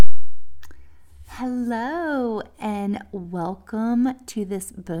Hello, and welcome to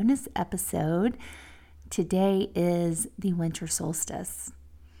this bonus episode. Today is the winter solstice,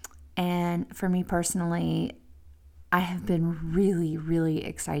 and for me personally, I have been really, really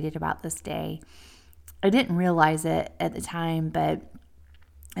excited about this day. I didn't realize it at the time, but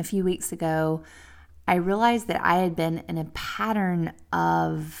a few weeks ago, I realized that I had been in a pattern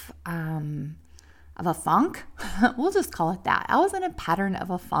of a funk. We'll just call it that. I was in a pattern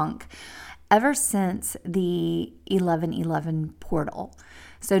of a funk ever since the 11/11 portal.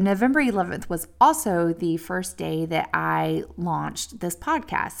 So November 11th was also the first day that I launched this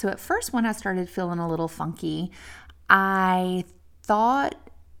podcast. So at first, when I started feeling a little funky, I thought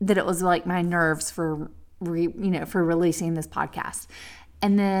that it was like my nerves for releasing this podcast.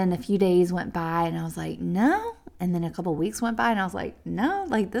 And then a few days went by and I was like, no. And then a couple of weeks went by and I was like, no,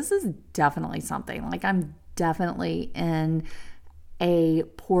 like this is definitely something. Like I'm definitely in a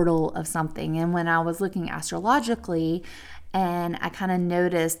portal of something. And when I was looking astrologically and I kind of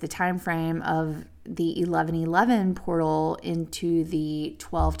noticed the time frame of the 11/11 portal into the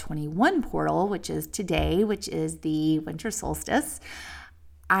 12/21 portal, which is today, which is the winter solstice,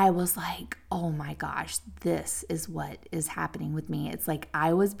 I was like, oh my gosh, this is what is happening with me. It's like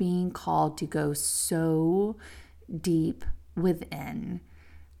I was being called to go so deep within.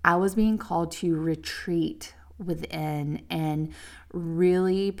 I was being called to retreat within and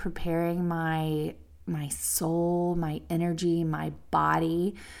really preparing my soul, my energy, my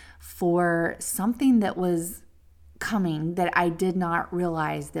body for something that was coming that I did not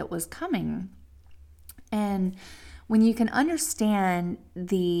realize that was coming. And when you can understand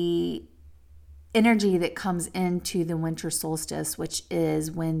the energy that comes into the winter solstice, which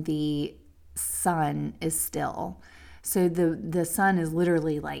is when the sun is still. So the sun is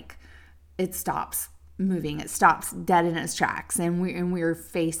literally like, it stops moving, it stops dead in its tracks, and we're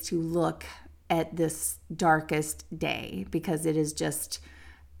faced to look at this darkest day because it is just,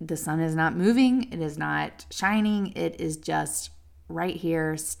 the sun is not moving, it is not shining, it is just right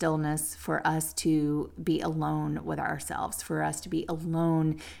here, stillness, for us to be alone with ourselves, for us to be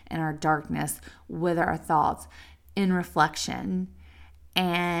alone in our darkness with our thoughts, in reflection.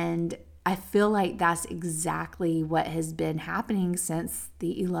 And I feel like that's exactly what has been happening since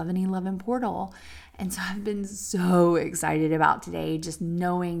the 11/11 portal. And so I've been so excited about today, just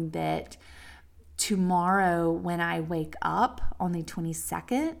knowing that tomorrow when I wake up on the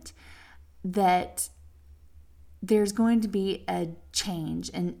 22nd, that there's going to be a change,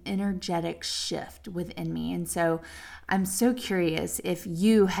 an energetic shift within me. And so I'm so curious if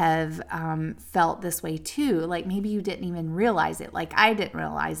you have felt this way too. Like maybe you didn't even realize it. Like I didn't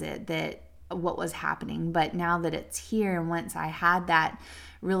realize it, that what was happening. But now that it's here, and once I had that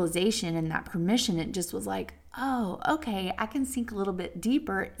realization and that permission, it just was like, oh, okay, I can sink a little bit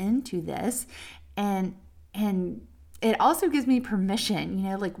deeper into this. And it also gives me permission,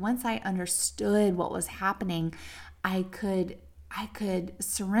 like once I understood what was happening, I could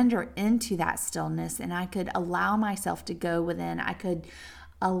surrender into that stillness, and I could allow myself to go within. I could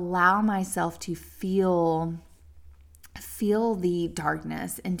allow myself to feel the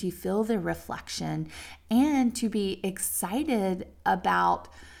darkness and to feel the reflection, and to be excited about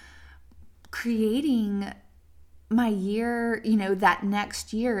creating my year, that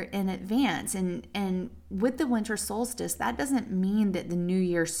next year in advance. And with the winter solstice, that doesn't mean that the new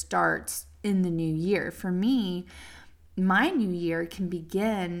year starts in the new year. For me, my new year can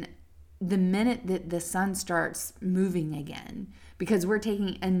begin the minute that the sun starts moving again, because we're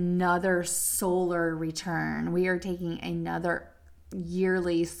taking another solar return. We are taking another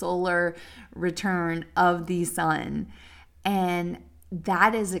yearly solar return of the sun. And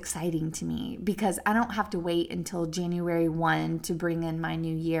that is exciting to me because I don't have to wait until January 1 to bring in my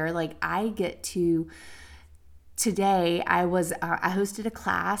new year. Like I get to, today I hosted a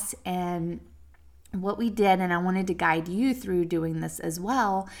class, and what we did, and I wanted to guide you through doing this as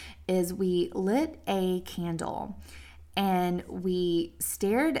well, is we lit a candle. And we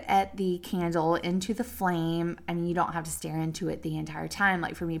stared at the candle into the flame. I mean, you don't have to stare into it the entire time.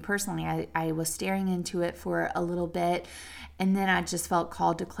 Like for me personally, I was staring into it for a little bit, and then I just felt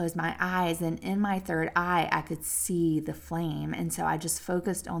called to close my eyes. And in my third eye, I could see the flame. And so I just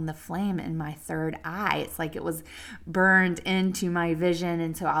focused on the flame in my third eye. It's like it was burned into my vision.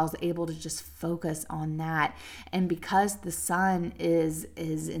 And so I was able to just focus on that. And because the sun is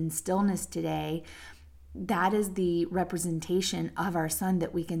in stillness today, that is the representation of our sun,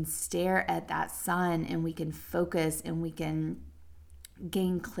 that we can stare at that sun and we can focus and we can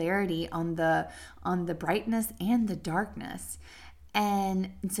gain clarity on the brightness and the darkness.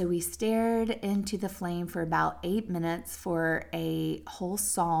 And so we stared into the flame for about 8 minutes for a whole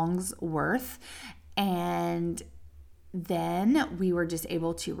song's worth. And then we were just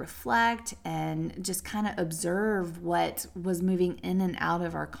able to reflect and just kind of observe what was moving in and out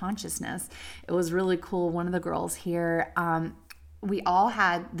of our consciousness. It was really cool. One of the girls here, we all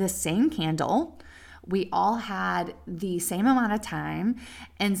had the same candle. We all had the same amount of time.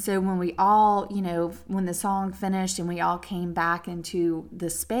 And so when we all, when the song finished and we all came back into the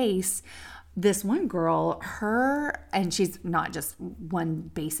space, this one girl, and she's not just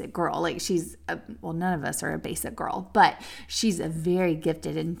one basic girl, like none of us are a basic girl, but she's a very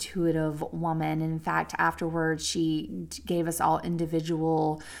gifted, intuitive woman. And in fact, afterwards, she gave us all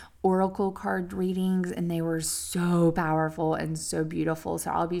individual oracle card readings, and they were so powerful and so beautiful.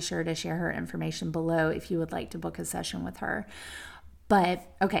 So I'll be sure to share her information below if you would like to book a session with her. But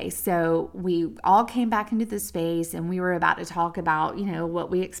okay, so we all came back into the space and we were about to talk about, what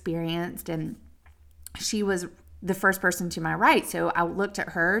we experienced. And she was the first person to my right. So I looked at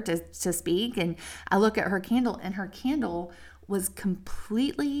her to speak, and I look at her candle, and her candle was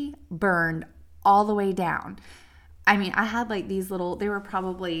completely burned all the way down. I mean, I had like these they were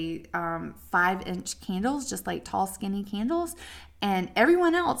probably 5-inch candles, just like tall, skinny candles. And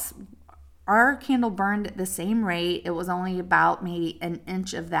everyone else, our candle burned at the same rate. It was only about maybe an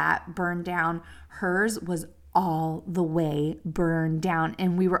inch of that burned down. Hers was all the way burned down.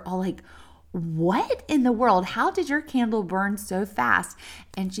 And we were all like, what in the world? How did your candle burn so fast?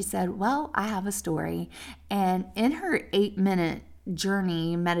 And she said, well, I have a story. And in her 8-minute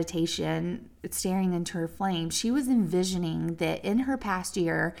journey meditation, staring into her flame, she was envisioning that in her past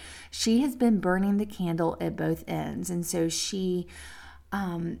year, she has been burning the candle at both ends. And so she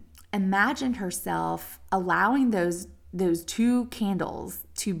imagined herself allowing those two candles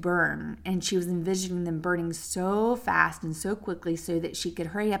to burn, and she was envisioning them burning so fast and so quickly so that she could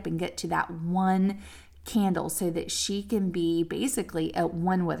hurry up and get to that one candle so that she can be basically at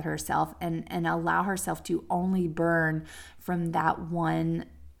one with herself and allow herself to only burn from that one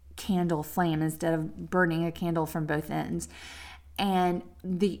candle flame instead of burning a candle from both ends. And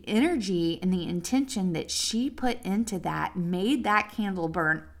the energy and the intention that she put into that made that candle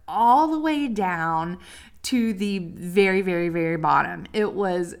burn all the way down to the very, very, very bottom. It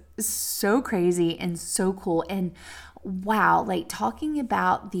was so crazy and so cool. And wow, like talking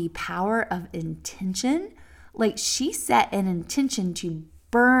about the power of intention, like she set an intention to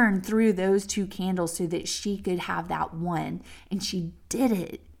burn through those two candles so that she could have that one. And she did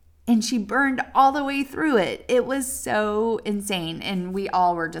it. And she burned all the way through it. It was so insane. And we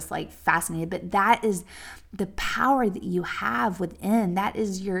all were just like fascinated. But that is the power that you have within. That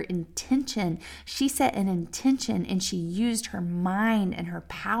is your intention. She set an intention, and she used her mind and her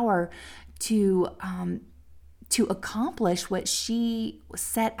power to accomplish what she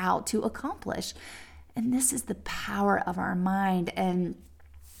set out to accomplish. And this is the power of our mind. And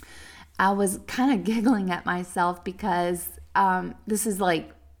I was kind of giggling at myself because this is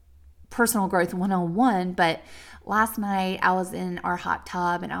like personal growth 101, but last night I was in our hot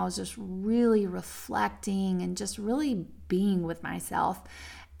tub and I was just really reflecting and just really being with myself.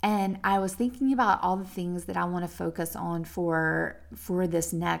 And I was thinking about all the things that I want to focus on for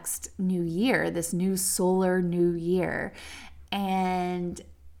this next new year, this new solar new year. And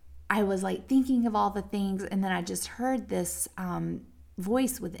I was like thinking of all the things, and then I just heard this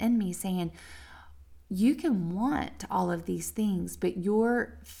voice within me saying, you can want all of these things, but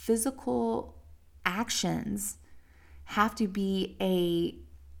your physical actions have to be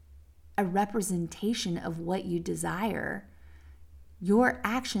a representation of what you desire. Your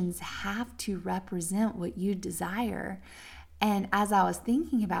actions have to represent what you desire. And as I was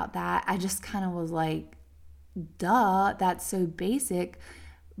thinking about that, I just kind of was like, duh, that's so basic.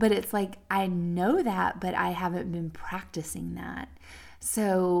 But it's like, I know that, but I haven't been practicing that.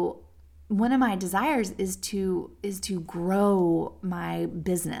 So one of my desires is to grow my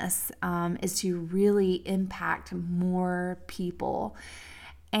business, is to really impact more people.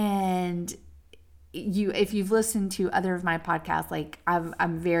 And if you've listened to other of my podcasts, like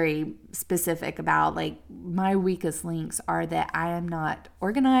I'm very specific about, like, my weakest links are that I am not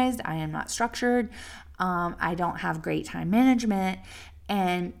organized, I am not structured, I don't have great time management,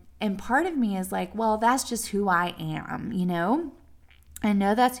 and part of me is like, well, that's just who I am, I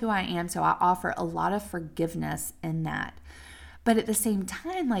know that's who I am, so I offer a lot of forgiveness in that. But at the same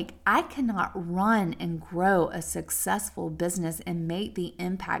time, like, I cannot run and grow a successful business and make the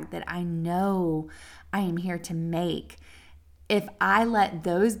impact that I know I am here to make if I let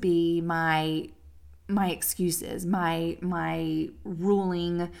those be my excuses, my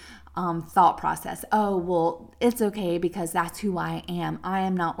ruling thought process. Oh, well, it's okay because that's who I am. I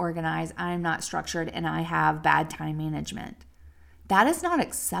am not organized. I am not structured, and I have bad time management. That is not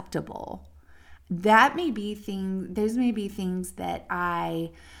acceptable. Those may be things that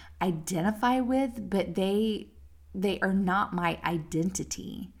I identify with, but they are not my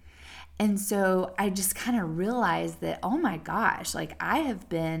identity. And so I just kind of realized that, oh my gosh, like I have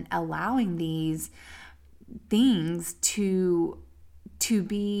been allowing these things to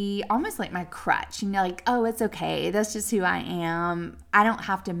be almost like my crutch, like, oh, it's okay. That's just who I am. I don't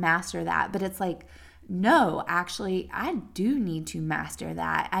have to master that. But it's like, no, actually, I do need to master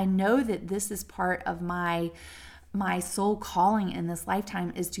that. I know that this is part of my soul calling in this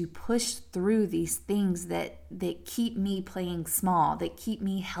lifetime, is to push through these things that keep me playing small, that keep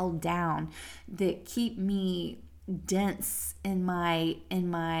me held down, that keep me dense in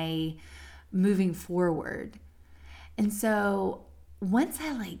my moving forward. And so once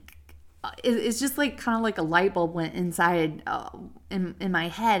I it's just like kind of like a light bulb went inside in my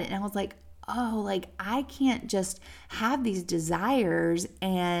head, and I was like, oh, like I can't just have these desires,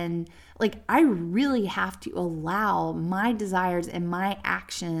 and like I really have to allow my desires and my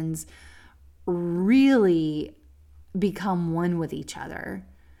actions really become one with each other.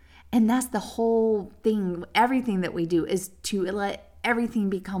 And that's the whole thing. Everything that we do is to let everything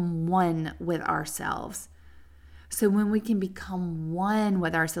become one with ourselves. So when we can become one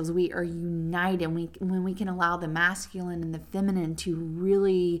with ourselves, we are united. When we can allow the masculine and the feminine to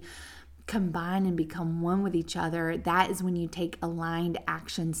really combine and become one with each other, that is when you take aligned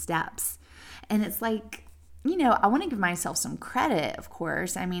action steps. And it's like, I want to give myself some credit, of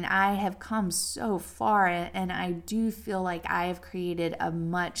course. I mean, I have come so far, and I do feel like I have created a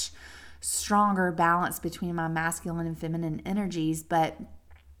much stronger balance between my masculine and feminine energies. But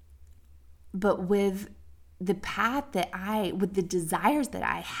with the path with the desires that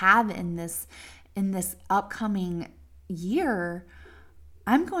I have in this upcoming year,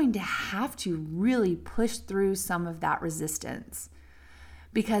 I'm going to have to really push through some of that resistance,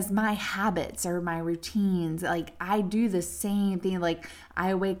 because my habits or my routines, like I do the same thing. Like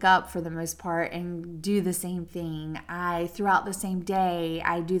I wake up for the most part and do the same thing. Throughout the same day,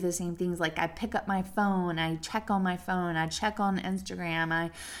 I do the same things. Like I pick up my phone, I check on my phone, I check on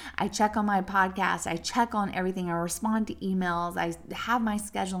Instagram, I check on my podcast, I check on everything. I respond to emails, I have my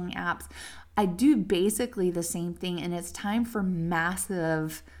scheduling apps. I do basically the same thing, and it's time for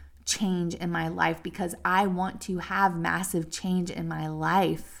massive change in my life, because I want to have massive change in my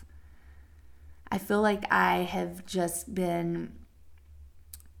life. I feel like I have just been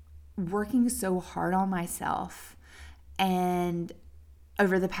working so hard on myself and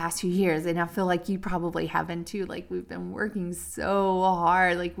over the past few years, and I feel like you probably have been too. Like we've been working so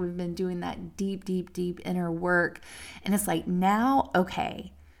hard, like we've been doing that deep inner work, and it's like, now,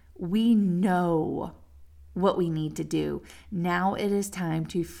 okay, we know what we need to do. Now it is time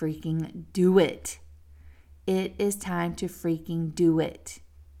to freaking do it. It is time to freaking do it.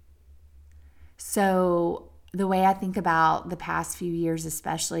 So the way I think about the past few years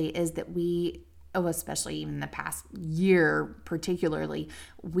especially is that especially even the past year particularly,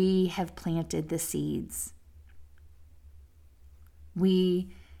 we have planted the seeds.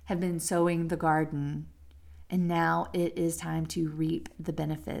 We have been sowing the garden, and now it is time to reap the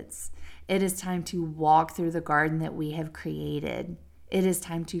benefits. It is time to walk through the garden that we have created. It is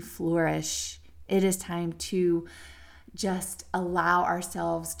time to flourish. It is time to just allow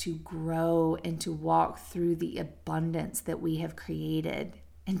ourselves to grow and to walk through the abundance that we have created,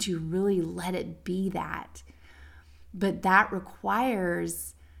 and to really let it be that. But that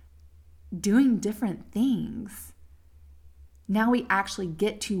requires doing different things. Now we actually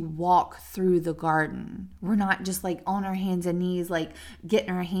get to walk through the garden. We're not just like on our hands and knees, like getting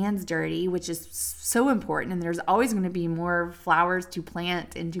our hands dirty, which is so important. And there's always going to be more flowers to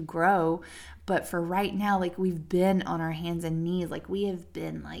plant and to grow. But for right now, like we've been on our hands and knees, like we have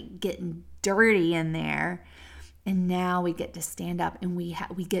been like getting dirty in there. And now we get to stand up and we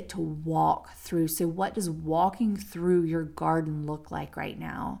get to walk through. So what does walking through your garden look like right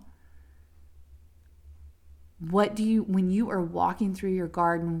now? When you are walking through your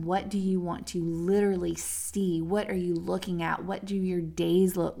garden, what do you want to literally see? What are you looking at? What do your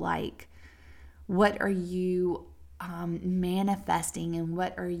days look like? What are you manifesting, and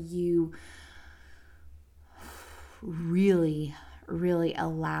what are you really, really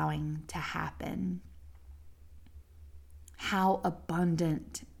allowing to happen? How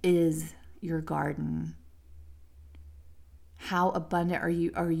abundant is your garden? How abundant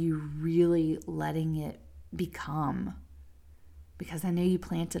are you really letting it become? Because I know you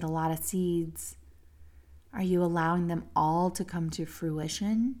planted a lot of seeds. Are you allowing them all to come to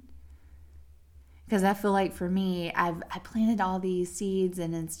fruition? Because I feel like for me, I planted all these seeds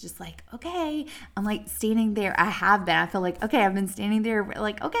and it's just like, okay, I'm like standing there. I have been. I feel like, okay, I've been standing there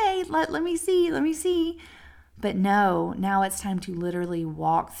like, okay, let me see. But no, now it's time to literally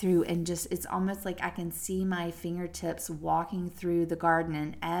walk through and just, it's almost like I can see my fingertips walking through the garden.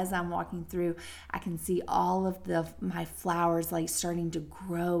 And as I'm walking through, I can see all of my flowers like starting to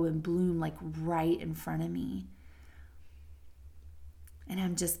grow and bloom like right in front of me. And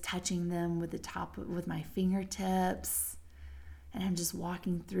I'm just touching them with my fingertips. And I'm just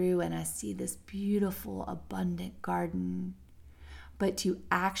walking through and I see this beautiful, abundant garden. But to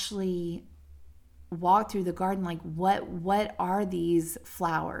actually walk through the garden, like what are these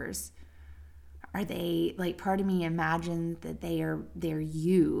flowers? Are they like, part of me imagines that they're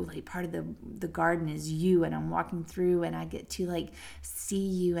you, like part of the garden is you, and I'm walking through and I get to like see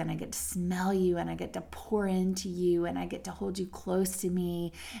you and I get to smell you and I get to pour into you and I get to hold you close to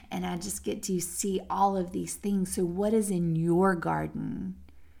me and I just get to see all of these things. So what is in your garden?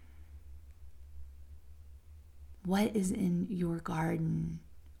 What is in your garden?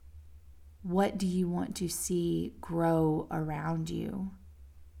 What do you want to see grow around you?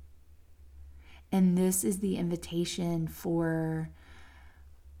 And this is the invitation for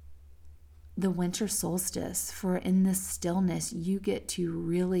the winter solstice, for in this stillness, you get to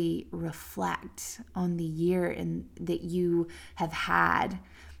really reflect on the year that you have had.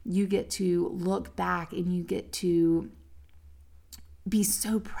 You get to look back and you get to be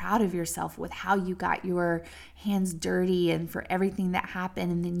so proud of yourself with how you got your hands dirty and for everything that happened.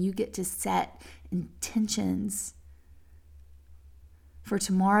 And then you get to set intentions for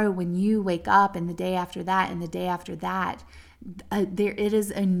tomorrow when you wake up, and the day after that, and the day after that. It is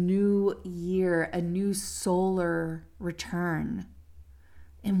a new year, a new solar return.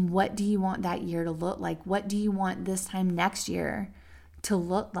 And what do you want that year to look like? What do you want this time next year to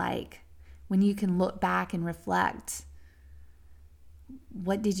look like when you can look back and reflect?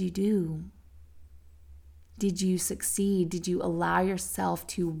 What did you do? Did you succeed? Did you allow yourself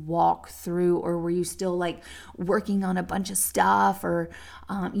to walk through, or were you still like working on a bunch of stuff, or,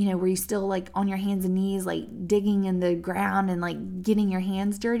 were you still like on your hands and knees, like digging in the ground and like getting your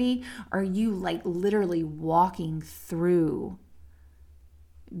hands dirty? Or are you like literally walking through,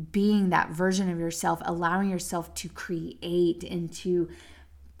 being that version of yourself, allowing yourself to create and to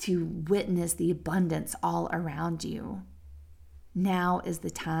witness the abundance all around you? Now is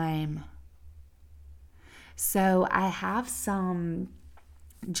the time. So I have some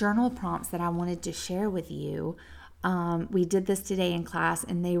journal prompts that I wanted to share with you. We did this today in class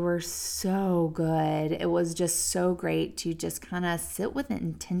and they were so good. It was just so great to just kind of sit with an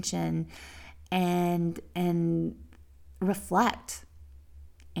intention and reflect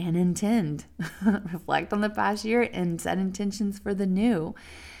and intend. Reflect on the past year and set intentions for the new.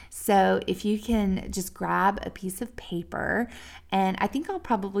 So if you can just grab a piece of paper, and I think I'll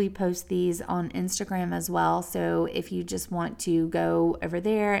probably post these on Instagram as well. So if you just want to go over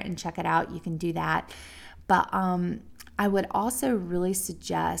there and check it out, you can do that. But I would also really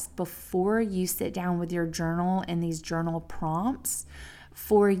suggest, before you sit down with your journal and these journal prompts,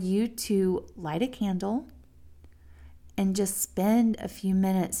 for you to light a candle and just spend a few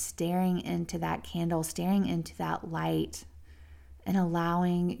minutes staring into that candle, staring into that light, and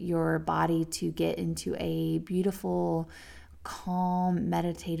allowing your body to get into a beautiful, calm,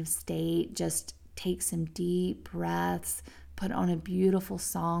 meditative state. Just take some deep breaths, put on a beautiful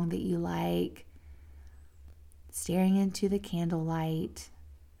song that you like, staring into the candlelight,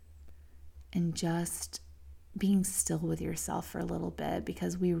 and just being still with yourself for a little bit,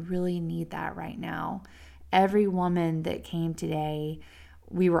 because we really need that right now. Every woman that came today,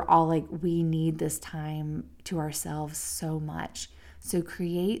 we were all like, we need this time to ourselves so much. So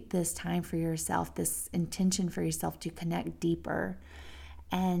create this time for yourself, this intention for yourself to connect deeper.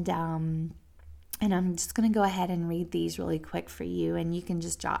 And I'm just going to go ahead and read these really quick for you, and you can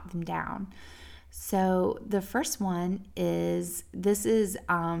just jot them down. So the first one is, this is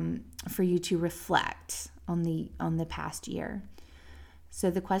for you to reflect on the past year. So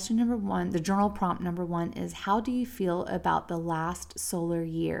the question number one, the journal prompt number one is, how do you feel about the last solar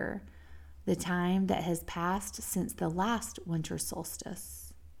year, the time that has passed since the last winter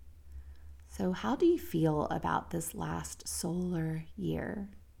solstice? So how do you feel about this last solar year?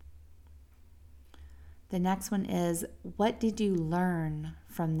 The next one is, what did you learn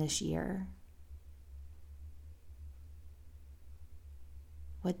from this year?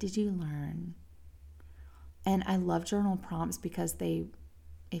 What did you learn? And I love journal prompts because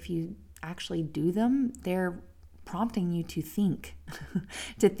if you actually do them, they're prompting you to think,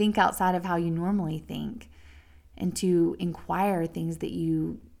 to think outside of how you normally think, and to inquire things that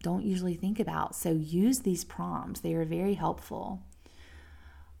you don't usually think about. So use these prompts. They are very helpful.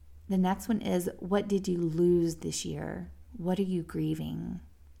 The next one is, what did you lose this year? What are you grieving?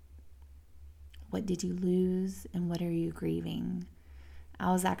 What did you lose and what are you grieving?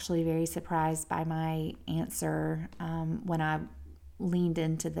 I was actually very surprised by my answer when I leaned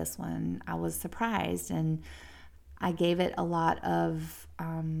into this one. I was surprised, and I gave it a lot of,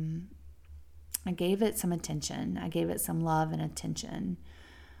 I gave it some attention. I gave it some love and attention.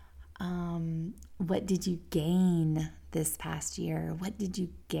 What did you gain this past year? What did you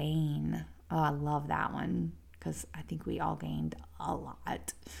gain? Oh, I love that one because I think we all gained a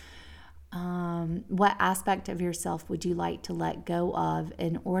lot. What aspect of yourself would you like to let go of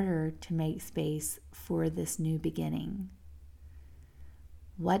in order to make space for this new beginning?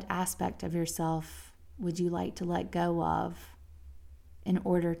 What aspect of yourself would you like to let go of in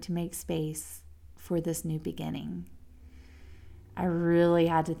order to make space for this new beginning? I really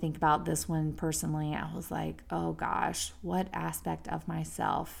had to think about this one personally. I was like, oh gosh, what aspect of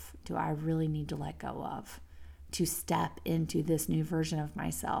myself do I really need to let go of to step into this new version of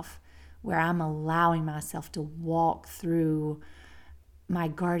myself where I'm allowing myself to walk through my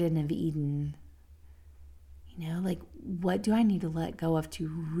Garden of Eden? You know, like, what do I need to let go of to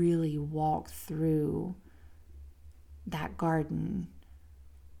really walk through that garden?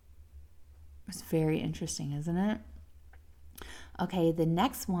 It's very interesting, isn't it? Okay, the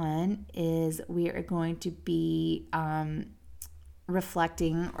next one is we are going to be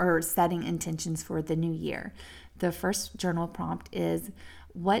reflecting or setting intentions for the new year. The first journal prompt is,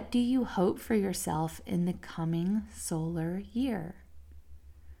 what do you hope for yourself in the coming solar year?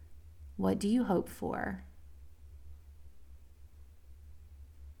 What do you hope for?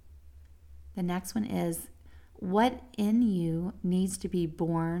 The next one is, what in you needs to be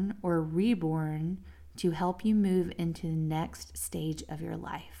born or reborn to help you move into the next stage of your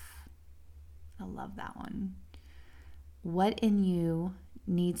life? I love that one. What in you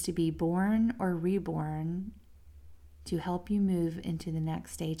needs to be born or reborn to help you move into the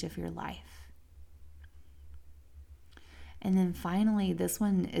next stage of your life? And then finally, this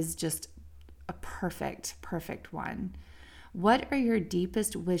one is just a perfect one. What are your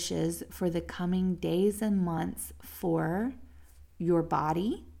deepest wishes for the coming days and months for your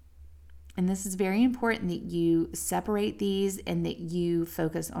body? And this is very important that you separate these and that you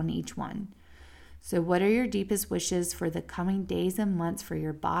focus on each one. So what are your deepest wishes for the coming days and months for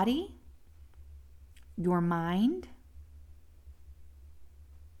your body, your mind,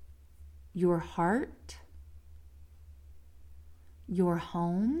 your heart, your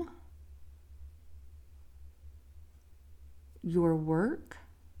home, your work,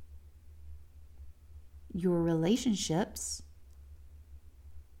 your relationships,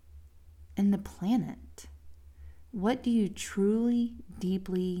 and the planet? What do you truly,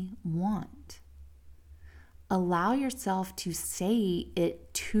 deeply want? Allow yourself to say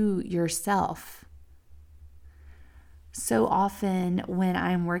it to yourself. So often when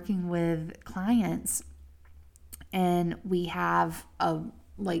I'm working with clients and we have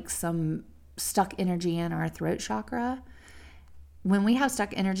some stuck energy in our throat chakra, when we have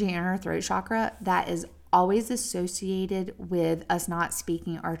stuck energy in our throat chakra, that is always associated with us not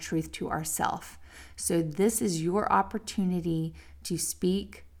speaking our truth to ourselves. So this is your opportunity to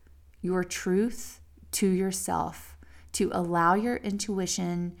speak your truth to yourself, to allow your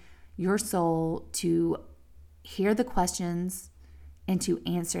intuition, your soul to hear the questions and to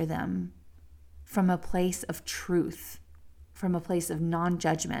answer them from a place of truth, from a place of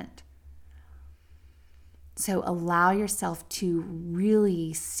non-judgment. So allow yourself to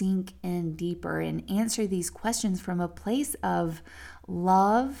really sink in deeper and answer these questions from a place of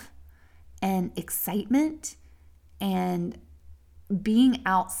love and excitement and being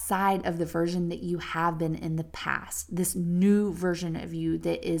outside of the version that you have been in the past, this new version of you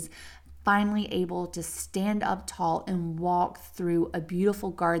that is finally able to stand up tall and walk through a beautiful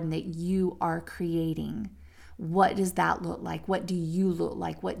garden that you are creating. What does that look like? What do you look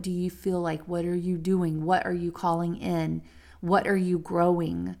like? What do you feel like? What are you doing? What are you calling in? What are you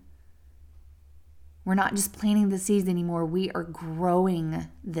growing? We're not just planting the seeds anymore. We are growing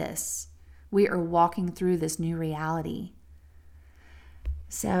this. We are walking through this new reality.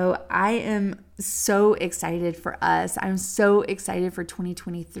 So I am so excited for us. I'm so excited for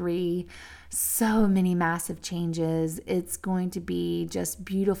 2023. So many massive changes. It's going to be just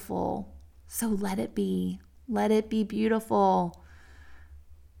beautiful. So let it be. Let it be beautiful.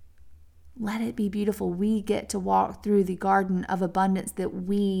 Let it be beautiful. We get to walk through the garden of abundance that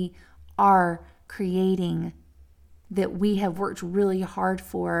we are creating, that we have worked really hard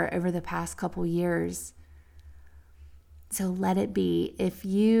for over the past couple years. So let it be. If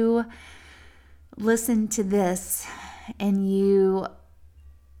you listen to this and you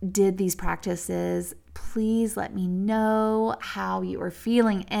did these practices, please let me know how you are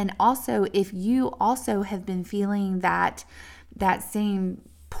feeling. And also, if you also have been feeling that same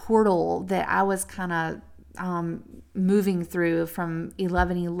portal that I was kind of moving through from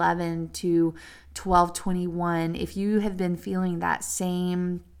 11:11 to 12:21, if you have been feeling that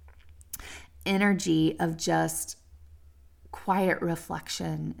same energy of just quiet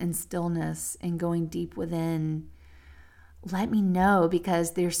reflection and stillness and going deep within, let me know,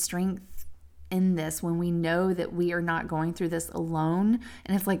 because there's strength in this when we know that we are not going through this alone.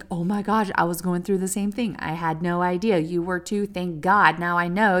 And it's like, oh my gosh, I was going through the same thing. I had no idea. You were too. Thank God. Now I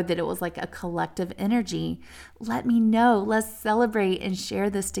know that it was like a collective energy. Let me know. Let's celebrate and share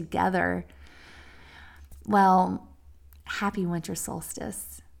this together. Well, happy winter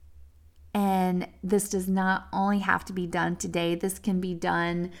solstice. And this does not only have to be done today. This can be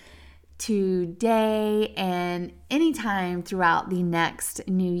done today and anytime throughout the next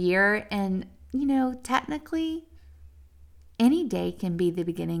new year. And, technically, any day can be the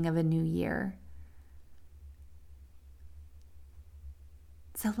beginning of a new year.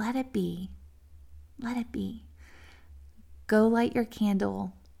 So let it be. Let it be. Go light your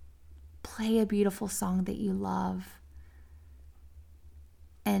candle. Play a beautiful song that you love.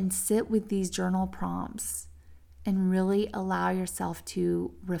 And sit with these journal prompts and really allow yourself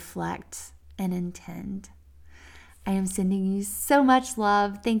to reflect and intend. I am sending you so much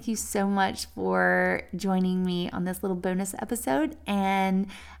love. Thank you so much for joining me on this little bonus episode, and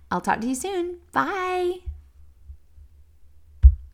I'll talk to you soon. Bye.